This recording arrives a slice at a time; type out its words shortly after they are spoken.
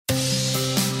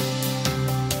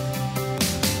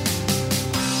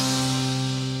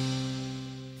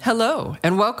Hello,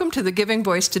 and welcome to the Giving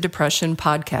Voice to Depression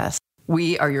podcast.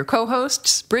 We are your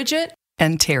co-hosts, Bridget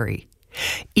and Terry.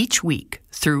 Each week,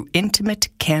 through intimate,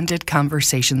 candid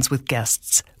conversations with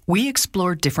guests, we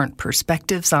explore different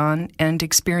perspectives on and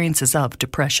experiences of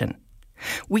depression.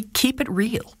 We keep it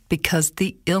real because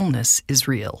the illness is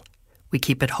real. We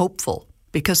keep it hopeful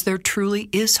because there truly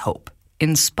is hope,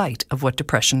 in spite of what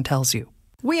depression tells you.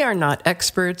 We are not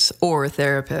experts or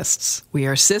therapists. We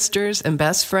are sisters and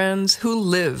best friends who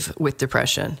live with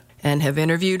depression and have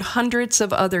interviewed hundreds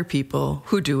of other people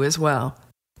who do as well.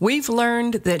 We've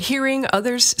learned that hearing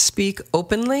others speak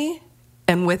openly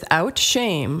and without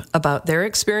shame about their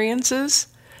experiences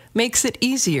makes it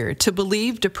easier to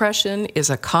believe depression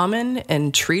is a common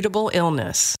and treatable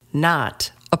illness,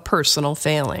 not a personal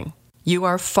failing. You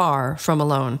are far from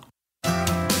alone.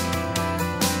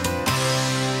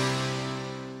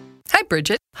 Hi,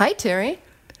 Bridget. Hi, Terry.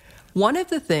 One of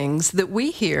the things that we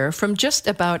hear from just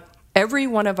about every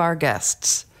one of our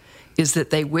guests is that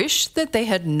they wish that they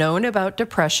had known about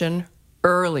depression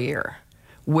earlier,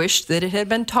 wish that it had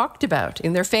been talked about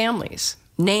in their families,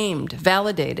 named,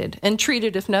 validated, and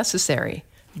treated if necessary,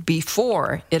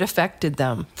 before it affected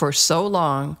them for so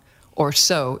long or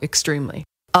so extremely.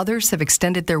 Others have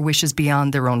extended their wishes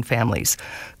beyond their own families,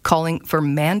 calling for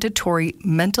mandatory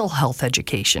mental health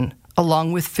education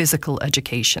along with physical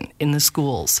education in the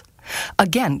schools.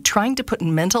 Again, trying to put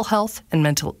mental health and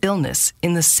mental illness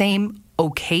in the same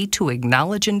okay to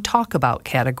acknowledge and talk about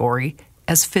category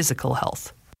as physical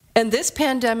health. And this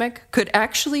pandemic could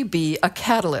actually be a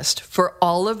catalyst for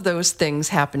all of those things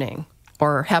happening,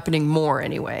 or happening more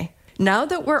anyway. Now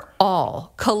that we're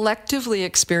all collectively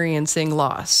experiencing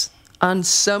loss on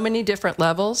so many different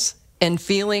levels, and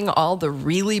feeling all the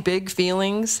really big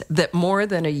feelings that more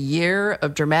than a year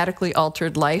of dramatically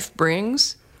altered life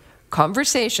brings,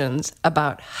 conversations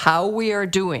about how we are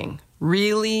doing,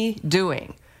 really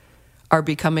doing, are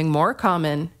becoming more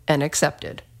common and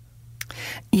accepted.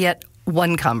 Yet,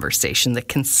 one conversation that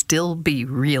can still be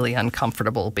really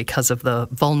uncomfortable because of the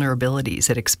vulnerabilities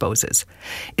it exposes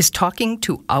is talking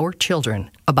to our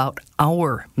children about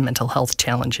our mental health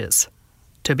challenges.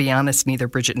 To be honest, neither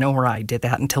Bridget nor I did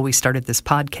that until we started this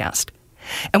podcast.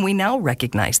 And we now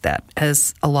recognize that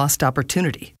as a lost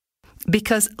opportunity.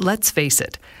 Because, let's face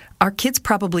it, our kids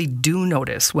probably do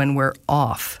notice when we're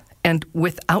off, and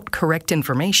without correct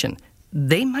information,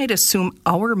 they might assume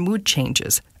our mood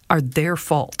changes are their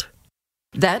fault.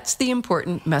 That's the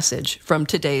important message from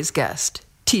today's guest,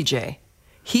 TJ.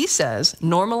 He says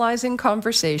normalizing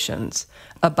conversations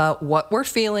about what we're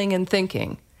feeling and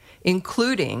thinking,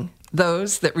 including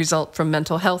those that result from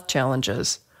mental health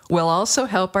challenges, will also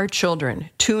help our children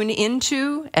tune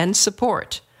into and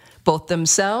support both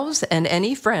themselves and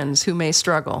any friends who may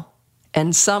struggle,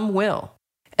 and some will,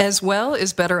 as well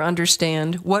as better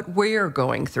understand what we're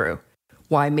going through,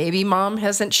 why maybe mom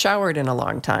hasn't showered in a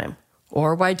long time,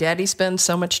 or why daddy spends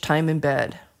so much time in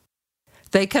bed.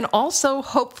 They can also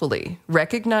hopefully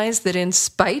recognize that in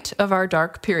spite of our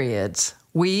dark periods,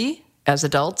 we, as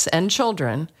adults and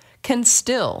children, can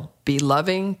still be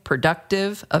loving,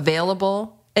 productive,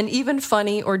 available, and even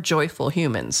funny or joyful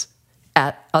humans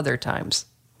at other times.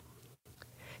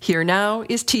 Here now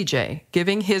is TJ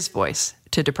giving his voice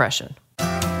to depression.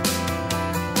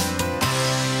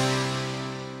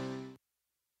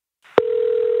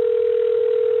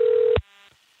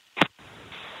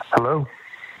 Hello?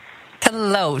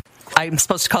 Hello. I'm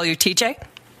supposed to call you TJ?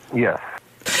 Yes.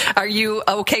 Are you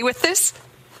okay with this?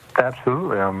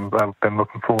 Absolutely. I've been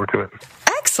looking forward to it.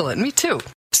 Excellent. Me too.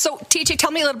 So, TJ, tell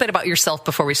me a little bit about yourself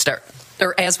before we start.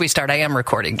 Or as we start. I am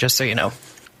recording, just so you know.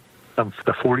 I'm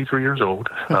 43 years old,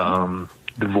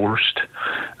 divorced,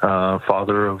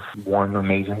 father of one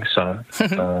amazing son.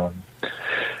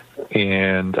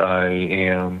 And I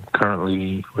am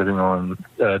currently living on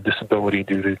disability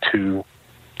due to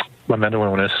my mental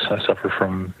illness. I suffer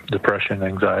from depression,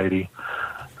 anxiety,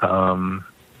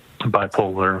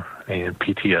 bipolar, and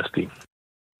PTSD.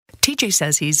 TJ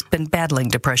says he's been battling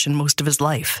depression most of his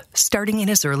life, starting in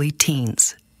his early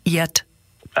teens. Yet,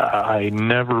 I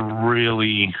never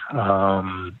really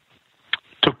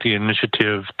took the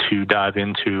initiative to dive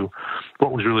into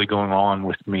what was really going on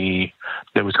with me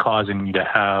that was causing me to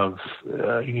have,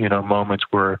 moments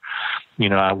where,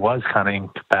 I was kind of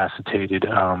incapacitated,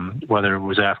 whether it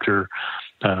was after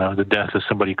the death of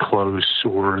somebody close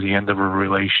or the end of a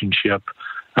relationship.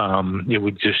 It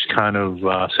would just kind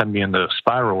of send me into a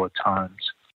spiral at times.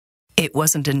 It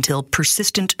wasn't until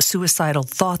persistent suicidal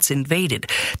thoughts invaded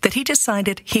that he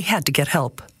decided he had to get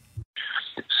help.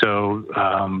 So,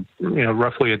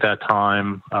 roughly at that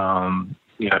time,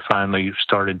 I finally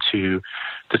started to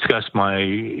discussed my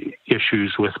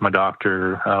issues with my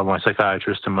doctor, my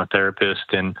psychiatrist, and my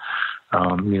therapist, and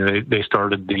they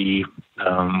started the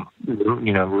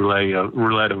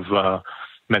roulette of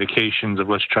medications of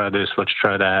let's try this, let's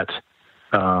try that,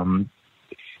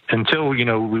 until we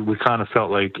kind of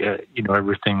felt like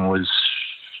everything was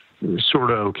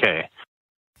sort of okay.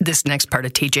 This next part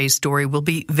of TJ's story will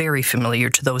be very familiar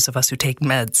to those of us who take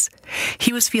meds.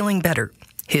 He was feeling better.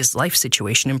 His life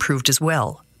situation improved as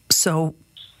well. So,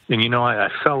 and I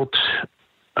felt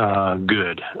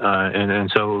good,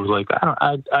 and so it was like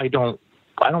I don't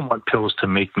want pills to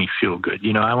make me feel good.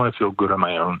 I want to feel good on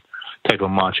my own, type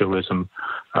of machoism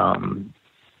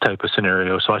type of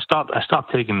scenario. So I stopped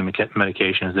taking the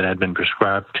medications that had been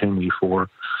prescribed to me for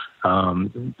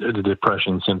the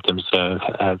depression symptoms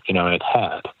that I'd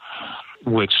had,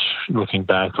 which, looking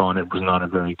back on it, was not a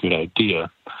very good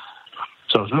idea.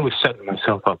 So I was really setting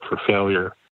myself up for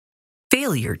failure.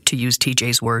 Failure, to use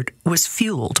TJ's word, was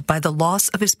fueled by the loss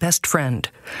of his best friend,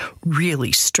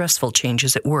 really stressful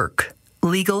changes at work,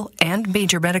 legal and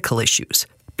major medical issues,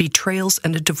 betrayals,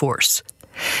 and a divorce.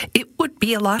 It would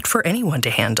be a lot for anyone to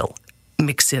handle.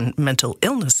 Mix in mental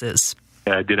illnesses.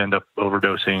 I did end up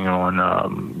overdosing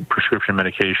on prescription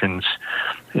medications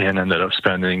and ended up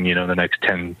spending, the next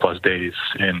 10 plus days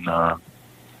in a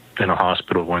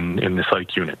hospital in the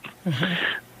psych unit.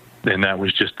 Mm-hmm. And that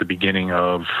was just the beginning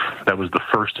that was the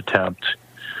first attempt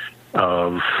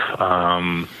of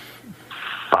 5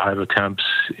 attempps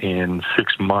in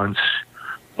 6 months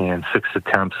and 6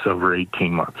 attempts over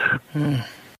 18 months. Mm.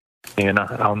 And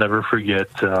I'll never forget,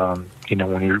 when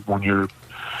you're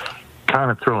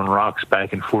kind of throwing rocks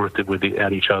back and forth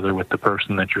at each other with the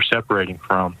person that you're separating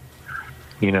from.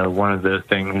 One of the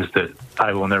things that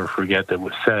I will never forget that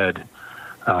was said,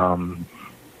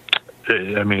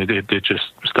 it just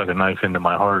stuck a knife into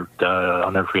my heart.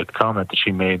 I'll never forget the comment that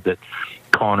she made that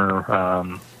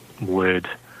Connor would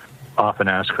often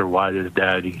ask her, why does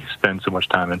Daddy spend so much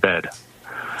time in bed?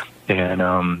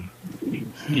 And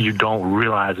you don't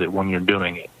realize it when you're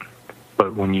doing it.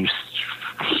 But when you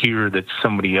hear that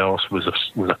somebody else was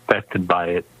affected by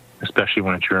it, especially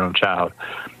when it's your own child,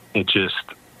 it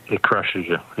crushes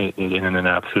you. It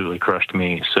absolutely crushed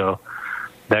me. So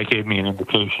that gave me an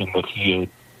indication that he had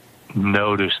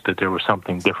noticed that there was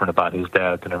something different about his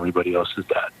dad than everybody else's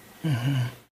dad. Mm-hmm.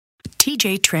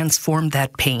 TJ transformed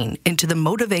that pain into the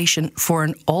motivation for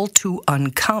an all too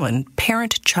uncommon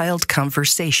parent-child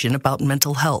conversation about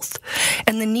mental health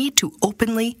and the need to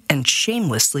openly and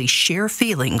shamelessly share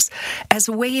feelings as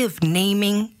a way of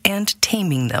naming and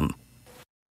taming them.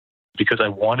 Because I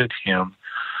wanted him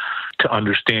to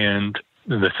understand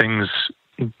the things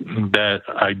that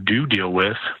I do deal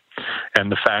with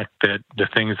and the fact that the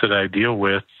things that I deal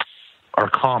with are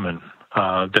common.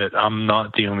 That I'm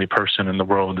not the only person in the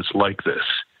world that's like this,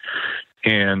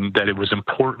 and that it was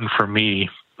important for me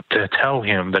to tell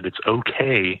him that it's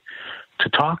okay to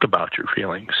talk about your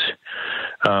feelings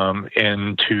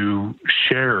and to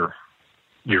share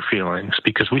your feelings,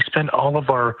 because we spend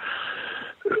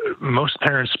most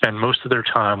parents spend most of their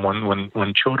time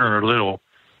when children are little,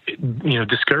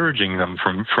 discouraging them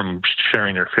from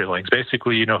sharing their feelings.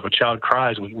 Basically, if a child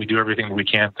cries, we do everything we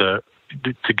can to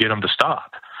get them to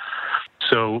stop.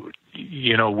 So,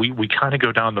 we kind of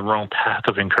go down the wrong path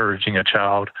of encouraging a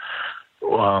child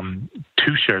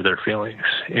to share their feelings.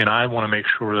 And I want to make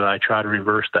sure that I try to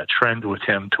reverse that trend with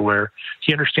him to where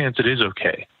he understands it is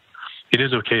okay. It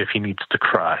is okay if he needs to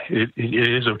cry. It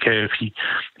is okay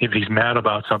if he's mad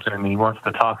about something and he wants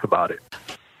to talk about it.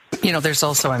 There's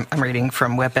also, I'm reading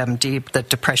from WebMD, that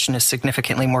depression is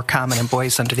significantly more common in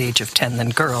boys under the age of 10 than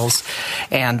girls,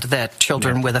 and that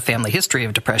children with a family history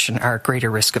of depression are at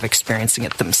greater risk of experiencing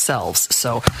it themselves.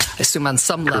 So I assume on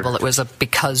some level it was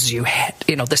because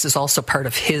this is also part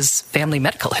of his family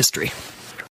medical history.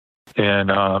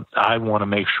 And I want to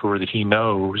make sure that he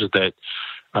knows that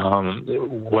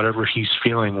whatever he's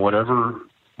feeling, whatever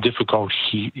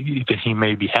difficulty that he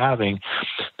may be having,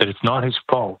 that it's not his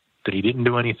fault, that he didn't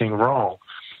do anything wrong,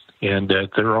 and that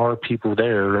there are people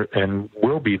there and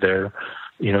will be there,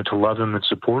 to love him and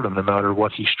support him no matter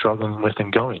what he's struggling with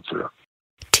and going through.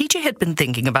 TJ had been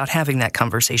thinking about having that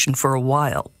conversation for a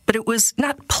while, but it was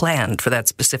not planned for that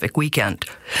specific weekend.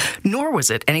 Nor was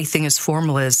it anything as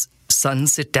formal as, son,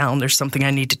 sit down, there's something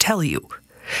I need to tell you.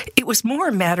 It was more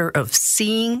a matter of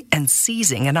seeing and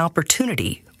seizing an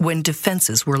opportunity when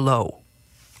defenses were low.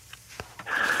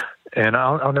 And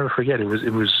I'll never forget. It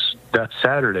was that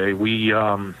Saturday. We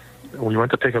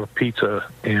went to pick up a pizza,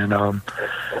 and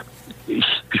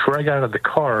before I got out of the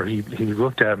car, he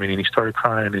looked at me and he started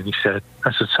crying, and he said,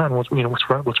 "I said, son, what's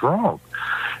wrong? What's wrong?"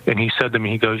 And he said to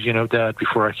me, he goes, Dad,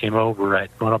 before I came over, I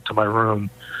went up to my room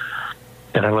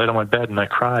and I laid on my bed and I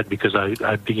cried because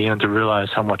I began to realize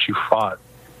how much you fought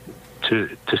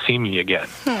to see me again.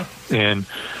 And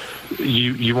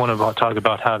you want to talk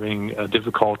about having a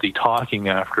difficulty talking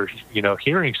after,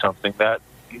 hearing something that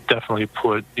definitely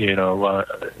put, an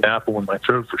apple in my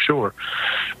throat for sure.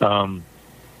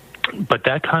 But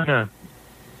that kind of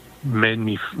made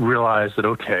me realize that,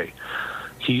 okay,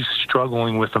 he's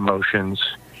struggling with emotions.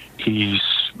 He's,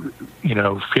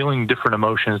 feeling different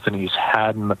emotions than he's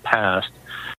had in the past.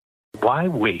 Why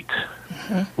wait?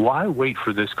 Why wait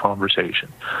for this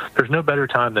conversation? There's no better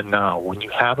time than now. When you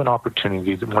have an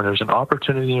opportunity, when there's an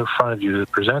opportunity in front of you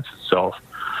that presents itself,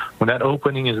 when that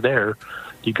opening is there,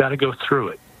 you got to go through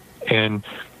it. And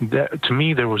to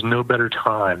me, there was no better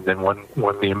time than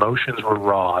when the emotions were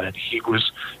raw and he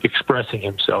was expressing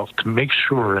himself, to make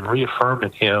sure and reaffirm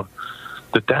in him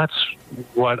that that's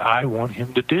what I want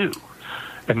him to do.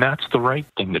 And that's the right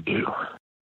thing to do.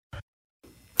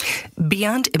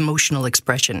 Beyond emotional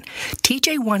expression,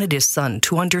 TJ wanted his son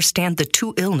to understand the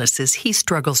two illnesses he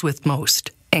struggles with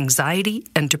most: anxiety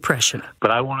and depression.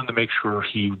 But I wanted to make sure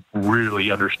he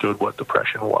really understood what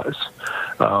depression was.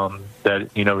 That,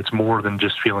 it's more than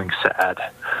just feeling sad.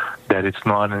 That it's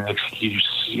not an excuse,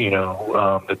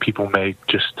 that people make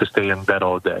just to stay in bed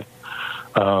all day.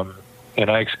 And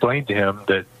I explained to him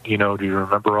that, do you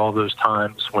remember all those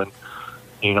times when,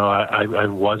 I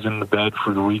was in the bed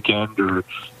for the weekend, or,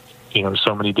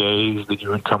 so many days that you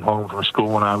would come home from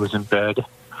school when I was in bed?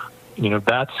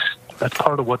 That's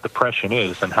part of what depression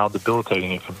is and how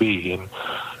debilitating it can be. And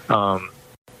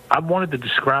I wanted to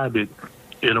describe it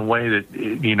in a way that,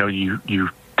 you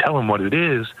tell him what it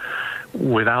is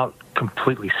without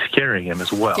completely scaring him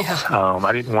as well. Yeah.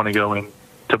 I didn't want to go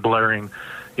into blaring,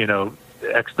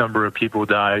 X number of people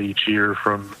die each year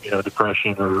from,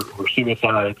 depression or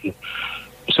suicide.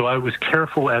 So I was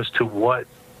careful as to what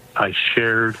I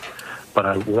shared, but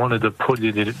I wanted to put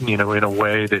it in a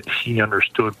way that he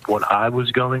understood what I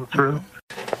was going through.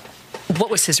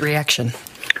 What was his reaction?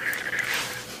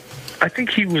 I think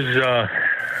he was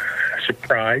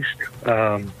surprised,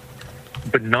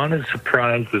 but not as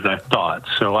surprised as I thought.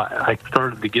 So I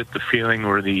started to get the feeling,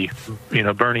 or the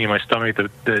burning in my stomach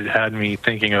that had me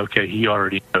thinking, okay, he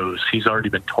already knows. He's already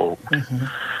been told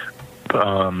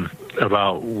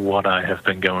about what I have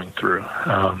been going through.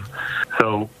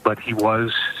 But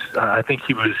I think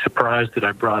he was surprised that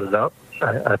I brought it up.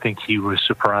 I think he was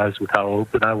surprised with how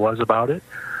open I was about it.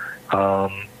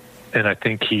 And I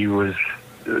think he was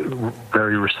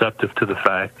very receptive to the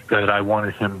fact that I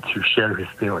wanted him to share his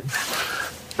feelings,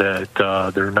 that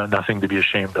there's nothing to be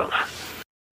ashamed of.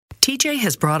 TJ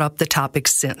has brought up the topic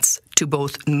since, to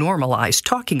both normalize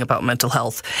talking about mental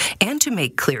health and to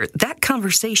make clear that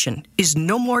conversation is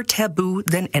no more taboo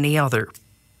than any other.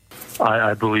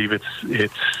 I believe it's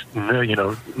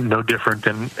no different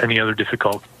than any other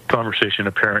difficult conversation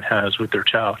a parent has with their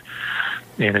child.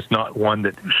 And it's not one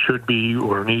that should be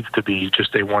or needs to be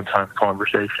just a one-time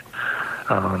conversation.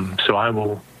 So I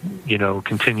will,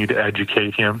 continue to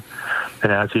educate him.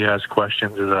 And as he has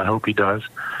questions, as I hope he does,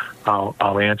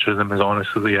 I'll answer them as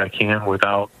honestly as I can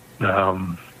without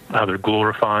either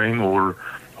glorifying or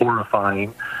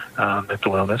horrifying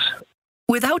mental illness.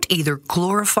 Without either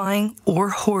glorifying or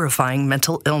horrifying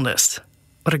mental illness.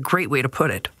 What a great way to put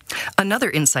it. Another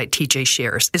insight TJ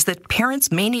shares is that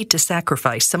parents may need to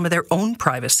sacrifice some of their own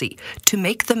privacy to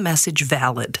make the message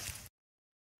valid.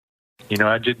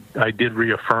 I did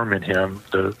reaffirm in him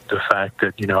the fact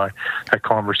that, that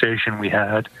conversation we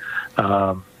had,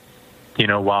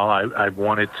 while I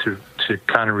wanted to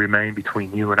kind of remain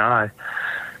between you and I,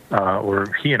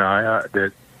 or he and I,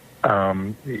 that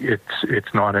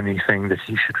it's not anything that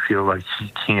he should feel like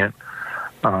he can't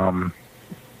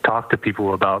talk to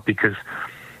people about, because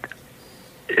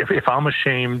if I'm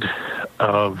ashamed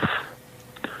of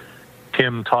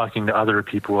him talking to other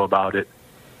people about it,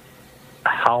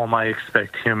 how am I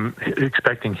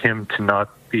expecting him to not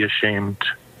be ashamed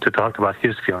to talk about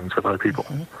his feelings with other people?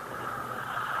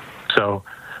 So,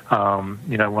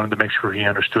 I wanted to make sure he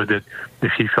understood that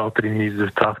if he felt that he needed to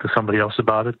talk to somebody else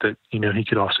about it, that, he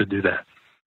could also do that.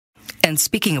 And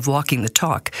speaking of walking the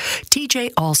talk,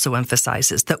 TJ also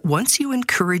emphasizes that once you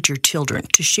encourage your children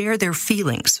to share their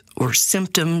feelings or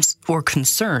symptoms or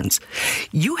concerns,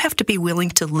 you have to be willing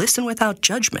to listen without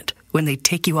judgment when they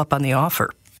take you up on the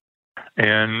offer.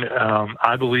 And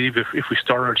I believe if we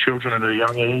start our children at a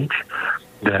young age,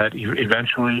 that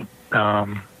eventually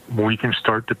we can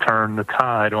start to turn the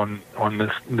tide on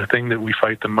the thing that we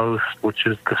fight the most, which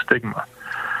is the stigma.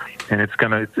 And it's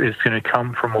gonna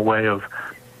come from a way of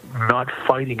not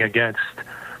fighting against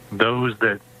those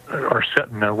that are set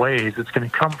in their ways, it's going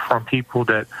to come from people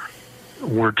that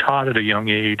were taught at a young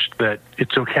age that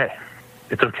it's okay.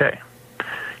 It's okay.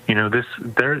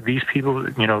 These people,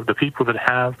 the people that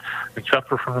have and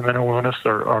suffer from a mental illness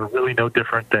are really no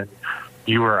different than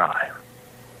you or I.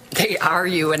 They are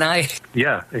you and I.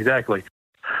 Yeah, exactly.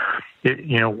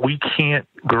 We can't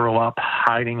grow up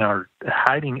hiding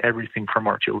everything from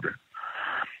our children.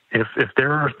 If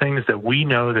there are things that we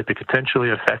know that could potentially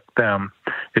affect them,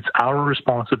 it's our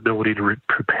responsibility to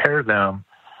prepare them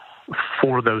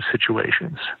for those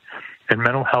situations. And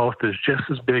mental health is just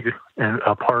as big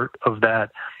a part of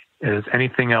that as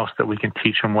anything else that we can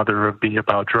teach them, whether it be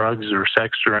about drugs or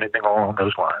sex or anything along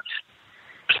those lines.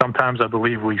 Sometimes I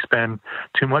believe we spend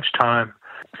too much time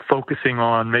focusing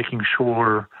on making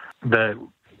sure that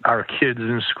our kids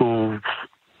in school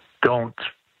don't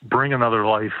bring another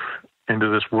life into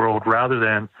this world, rather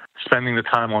than spending the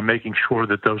time on making sure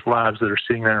that those lives that are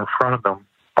sitting there in front of them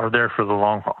are there for the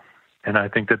long haul. And I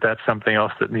think that that's something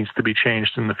else that needs to be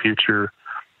changed in the future,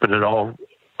 but it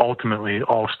ultimately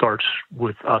starts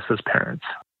with us as parents.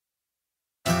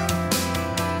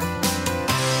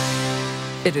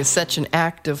 It is such an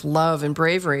act of love and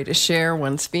bravery to share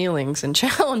one's feelings and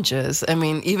challenges. I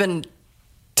mean, even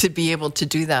to be able to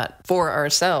do that for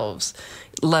ourselves,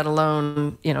 let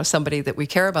alone, somebody that we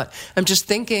care about. I'm just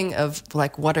thinking of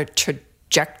what a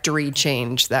trajectory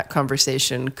change that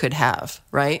conversation could have,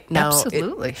 right? Now,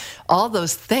 absolutely. All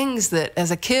those things that as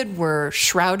a kid were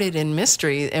shrouded in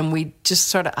mystery, and we just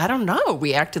sort of, I don't know,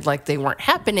 we acted like they weren't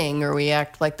happening, or we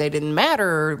act like they didn't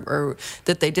matter, or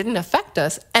that they didn't affect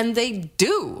us, and they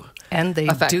do. And they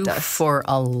do us for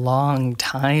a long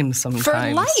time sometimes.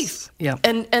 For life. Yeah.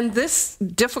 And this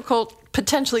difficult,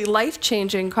 potentially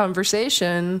life-changing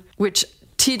conversation, which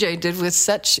TJ did with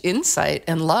such insight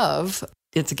and love,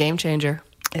 it's a game changer.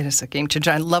 It is a game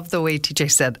changer. I love the way TJ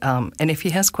said, and if he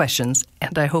has questions,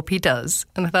 and I hope he does.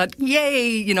 And I thought,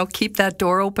 yay, keep that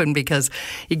door open, because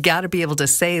you got to be able to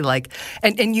say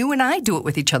and you and I do it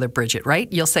with each other, Bridget, right?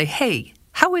 You'll say, hey,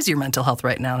 how is your mental health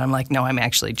right now? And I'm like, no, I'm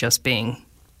actually just being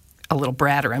a little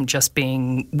brat, or I'm just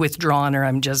being withdrawn, or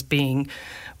I'm just being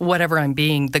whatever I'm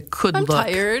being that could I'm look.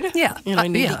 I'm tired. Yeah. I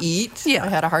need to eat. Yeah. I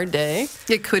had a hard day.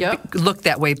 It could look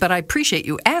that way. But I appreciate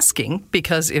you asking,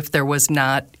 because if there was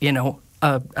not,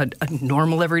 a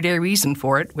normal everyday reason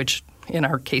for it, which in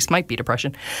our case might be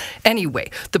depression.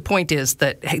 Anyway, the point is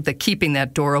that, hey, keeping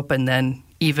that door open then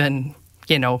even,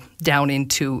 down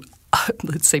into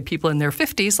let's say people in their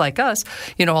 50s like us,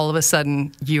 all of a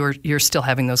sudden you're still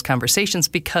having those conversations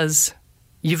because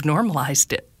you've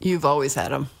normalized it. You've always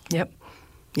had them.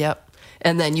 Yep.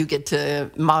 And then you get to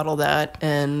model that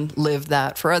and live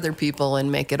that for other people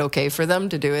and make it okay for them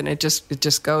to do it. And it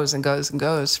just goes and goes and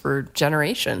goes for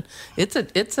generation. It's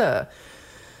a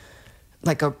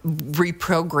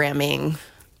reprogramming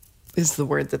is the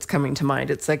word that's coming to mind.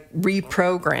 It's like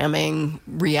reprogramming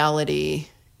reality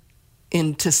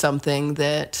into something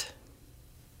that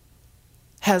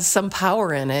has some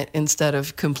power in it instead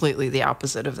of completely the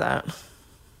opposite of that.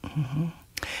 Mm-hmm.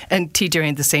 And TJ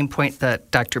made the same point that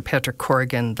Dr. Patrick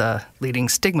Corrigan, the leading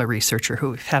stigma researcher who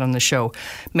we've had on the show,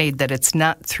 made, that it's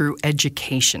not through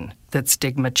education that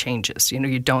stigma changes.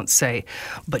 You don't say,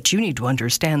 but you need to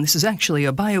understand this is actually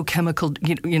a biochemical,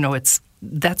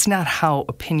 that's not how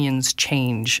opinions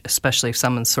change, especially if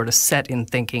someone's sort of set in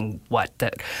thinking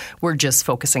that we're just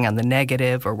focusing on the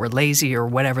negative, or we're lazy, or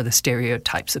whatever the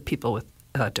stereotypes of people with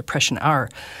depression are.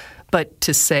 But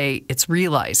to say it's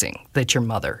realizing that your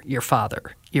mother, your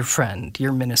father, your friend,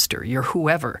 your minister, your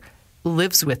whoever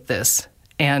lives with this,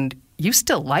 and you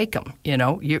still like them,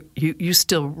 you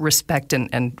still respect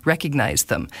and recognize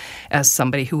them as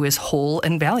somebody who is whole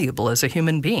and valuable as a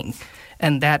human being.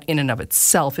 And that in and of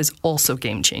itself is also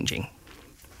game-changing.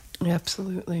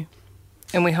 Absolutely.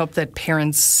 And we hope that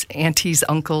parents, aunties,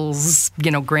 uncles,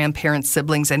 grandparents,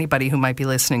 siblings, anybody who might be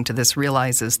listening to this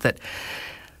realizes that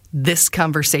this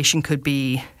conversation could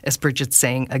be, as Bridget's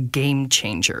saying, a game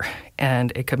changer.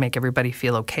 And it could make everybody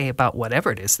feel okay about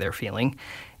whatever it is they're feeling.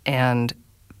 And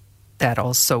that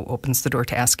also opens the door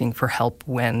to asking for help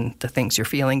when the things you're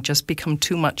feeling just become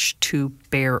too much to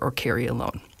bear or carry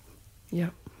alone.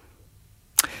 Yeah.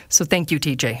 So thank you,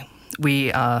 TJ.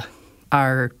 We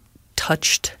are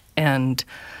touched and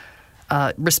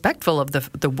respectful of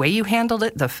the way you handled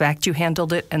it, the fact you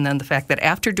handled it, and then the fact that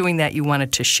after doing that, you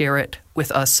wanted to share it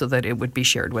with us so that it would be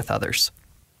shared with others.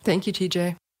 Thank you,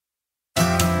 TJ.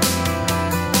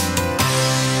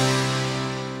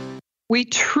 We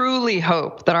truly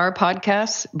hope that our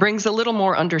podcast brings a little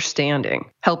more understanding,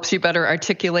 helps you better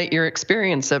articulate your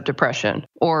experience of depression,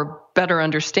 or better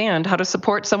understand how to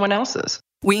support someone else's.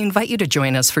 We invite you to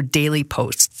join us for daily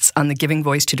posts on the Giving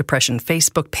Voice to Depression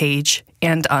Facebook page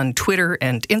and on Twitter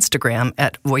and Instagram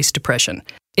at Voice Depression.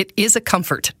 It is a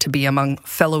comfort to be among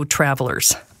fellow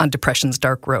travelers on depression's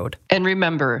dark road. And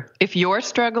remember, if you're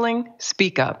struggling,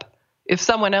 speak up. If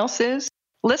someone else is,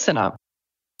 listen up.